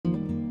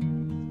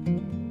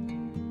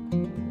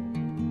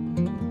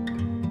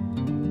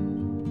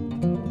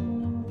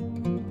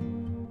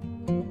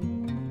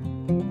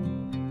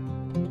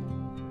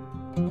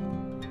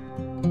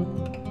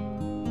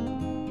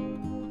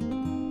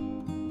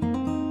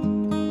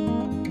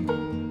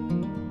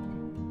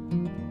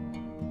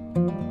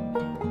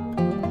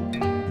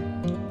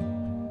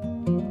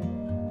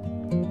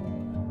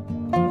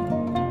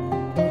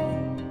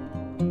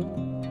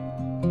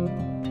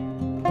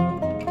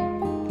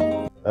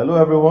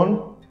Hello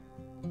everyone,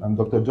 I'm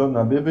Dr. John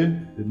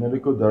Abebe, the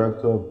Medical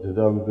Director of the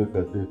Abebe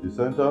Fertility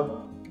Center.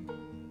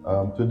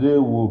 Today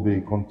we'll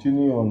be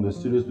continuing on the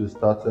series we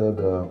started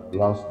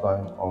last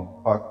time on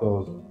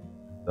factors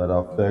that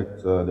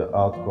affect the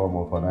outcome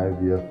of an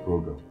IVF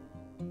program.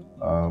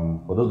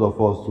 For those of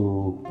us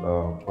who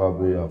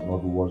probably have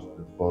not watched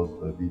the first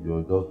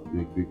video, just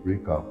do a quick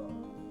recap.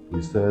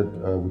 We said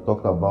we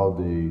talked about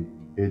the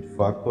 8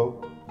 factors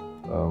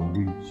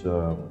which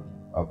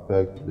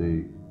affect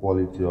the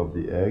quality of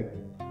the egg,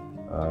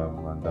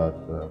 and that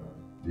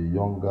the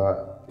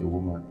younger a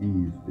woman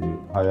is,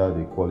 the higher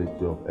the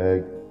quality of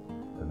egg,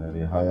 and then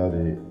the higher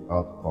the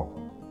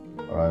outcome.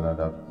 Alright, and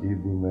that if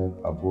women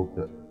above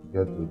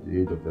get to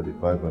the age of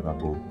 35 and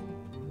above,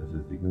 there's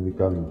a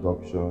significant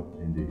reduction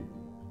in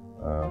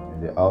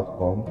the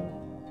outcome,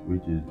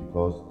 which is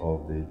because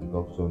of the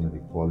reduction in the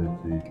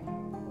quality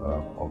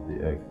of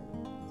the egg.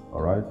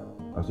 Alright,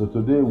 and so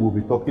today we'll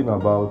be talking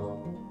about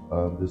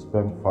the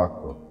sperm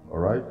factor.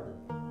 Alright,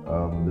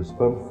 the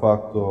sperm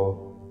factor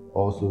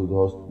also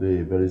does play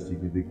a very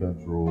significant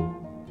role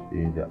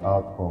in the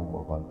outcome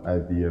of an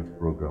IVF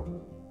program.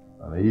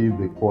 And if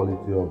the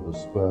quality of the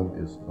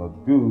sperm is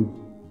not good,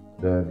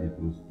 then it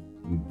will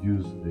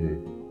reduce the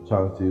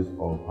chances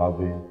of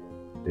having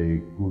a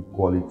good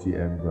quality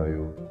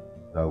embryo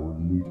that will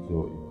lead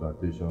to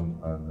implantation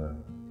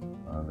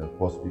and a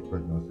positive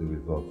pregnancy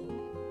results.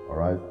 All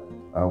right.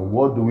 And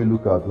what do we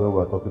look at when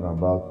we're talking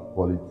about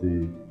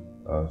quality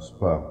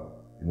sperm?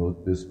 You know,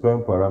 the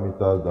sperm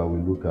parameters that we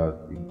look at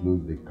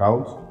include the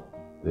count,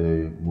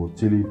 the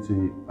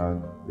motility,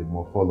 and the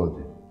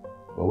morphology.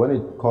 But when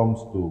it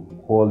comes to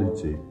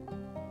quality,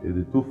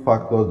 the 2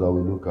 factors that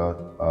we look at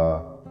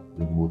are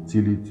the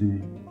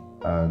motility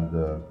and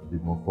the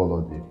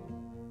morphology.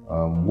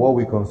 What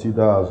we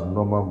consider as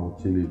normal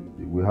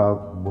motility, we have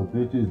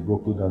motility is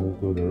broken down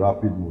into the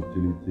rapid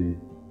motility,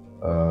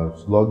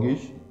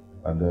 sluggish,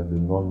 and then the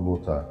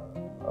non-motor.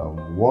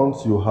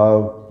 Once you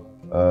have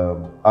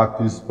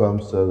active sperm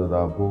cells that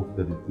are above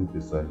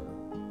 32%,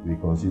 we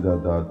consider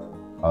that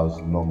as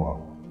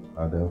normal.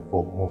 And then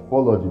for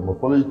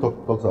morphology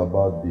talks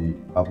about the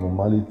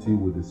abnormality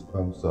with the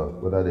sperm cells,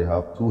 whether they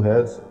have 2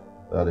 heads,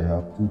 whether they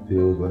have 2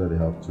 tails, whether they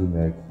have 2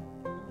 necks,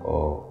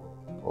 or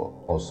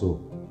so.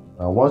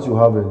 And once you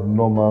have a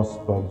normal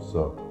sperm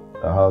cell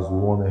that has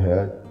 1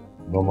 head,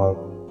 normal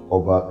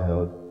ovate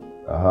head,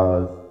 that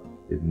has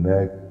a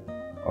neck,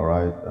 all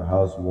right, that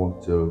has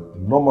 1 tail,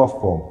 normal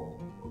form,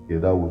 okay,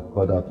 that we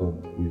call that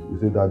we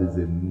say that is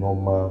a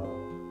normal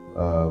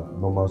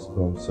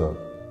sperm cell.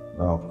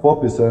 Now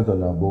 4%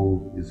 and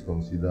above is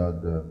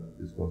considered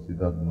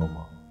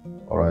normal.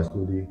 All right,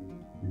 so the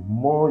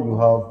more you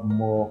have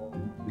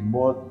the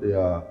more they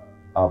are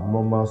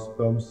abnormal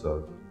sperm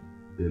cells,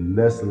 the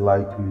less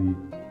likely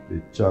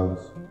the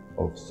chance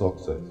of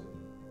success.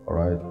 All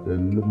right, the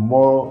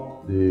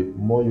more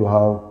you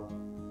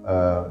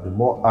have, the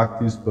more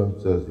active sperm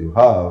cells you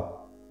have,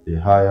 the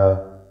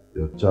higher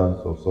your chance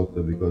of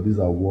success, because these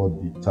are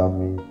what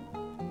determine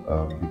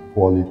the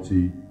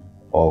quality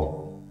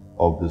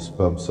of the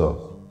sperm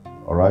cells.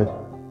 All right,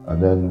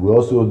 and then we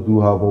also do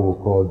have what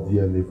we call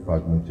DNA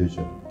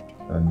fragmentation,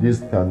 and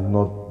this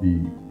cannot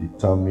be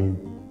determined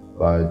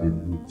by the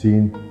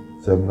routine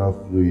seminal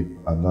fluid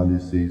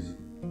analysis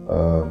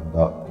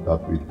that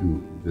we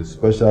do. It's a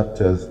special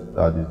test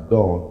that is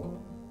done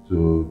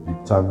to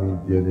determine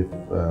DNA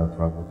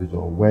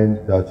fragmentation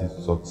when that is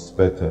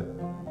suspected,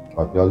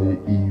 particularly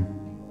if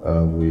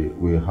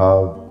we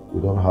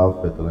don't have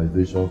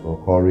fertilizations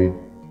occurring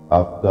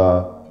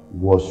after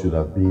what should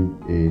have been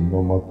a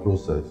normal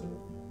process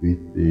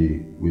with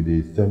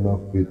the seminal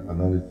fluid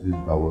analysis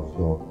that was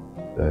done.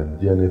 Then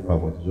DNA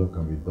fragmentation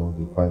can be done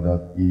to find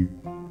out if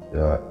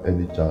there are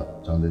any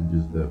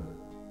challenges there.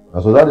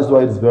 And so that is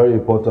why it's very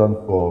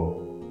important for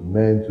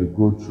men to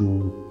go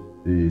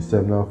through the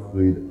seminal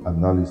fluid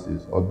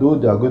analysis. Although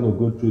they are going to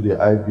go through the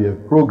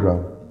IVF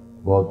program,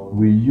 but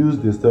we use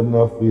the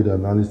seminal fluid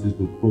analysis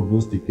to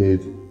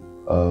prognosticate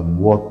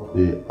what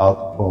the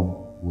outcome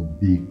would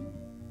be.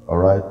 All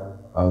right,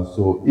 and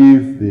so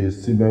if the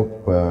semen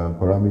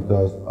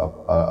parameters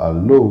are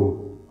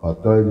low,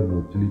 particularly the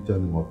motility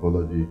and the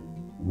morphology,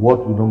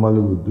 what we normally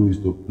would do is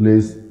to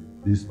place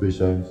these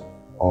patients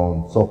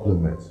on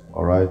supplements.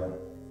 All right,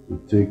 to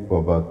take for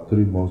about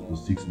 3 months to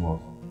 6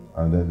 months,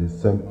 and then the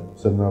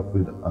seminal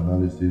fluid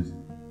analysis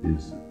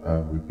is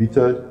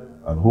repeated.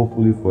 And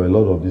hopefully for a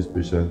lot of these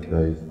patients,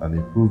 there is an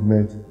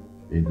improvement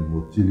in the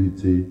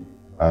motility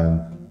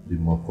and the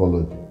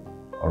morphology.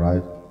 All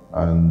right,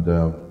 and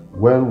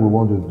when we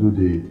want to do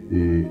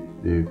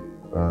the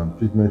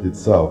treatment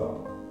itself,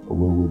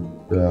 we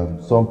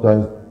would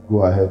sometimes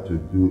go ahead to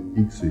do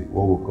ICSI,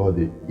 what we call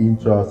the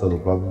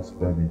intracytoplasmic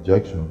sperm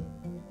injection.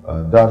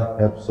 That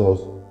helps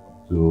us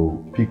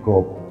to pick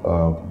up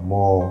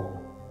more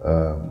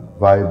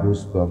viable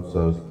sperm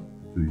cells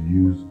to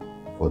use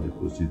for the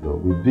procedure.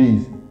 With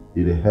these,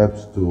 it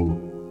helps to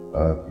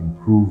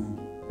improve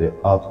the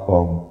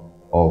outcome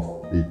of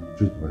the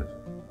treatment.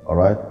 All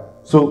right,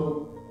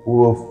 so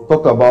we'll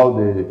talk about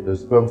the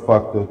sperm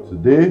factor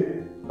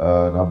today.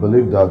 and I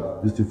believe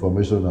that this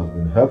information has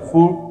been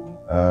helpful.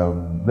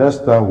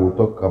 Next time we'll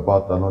talk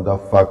about another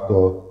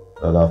factor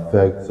that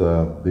affects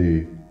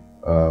the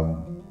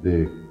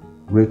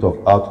rate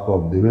of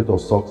outcome, the rate of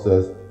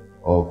success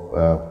of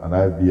an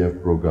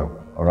IVF program.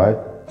 All right.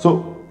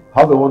 So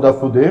have a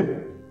wonderful day,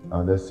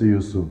 and let's see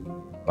you soon.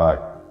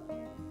 Bye.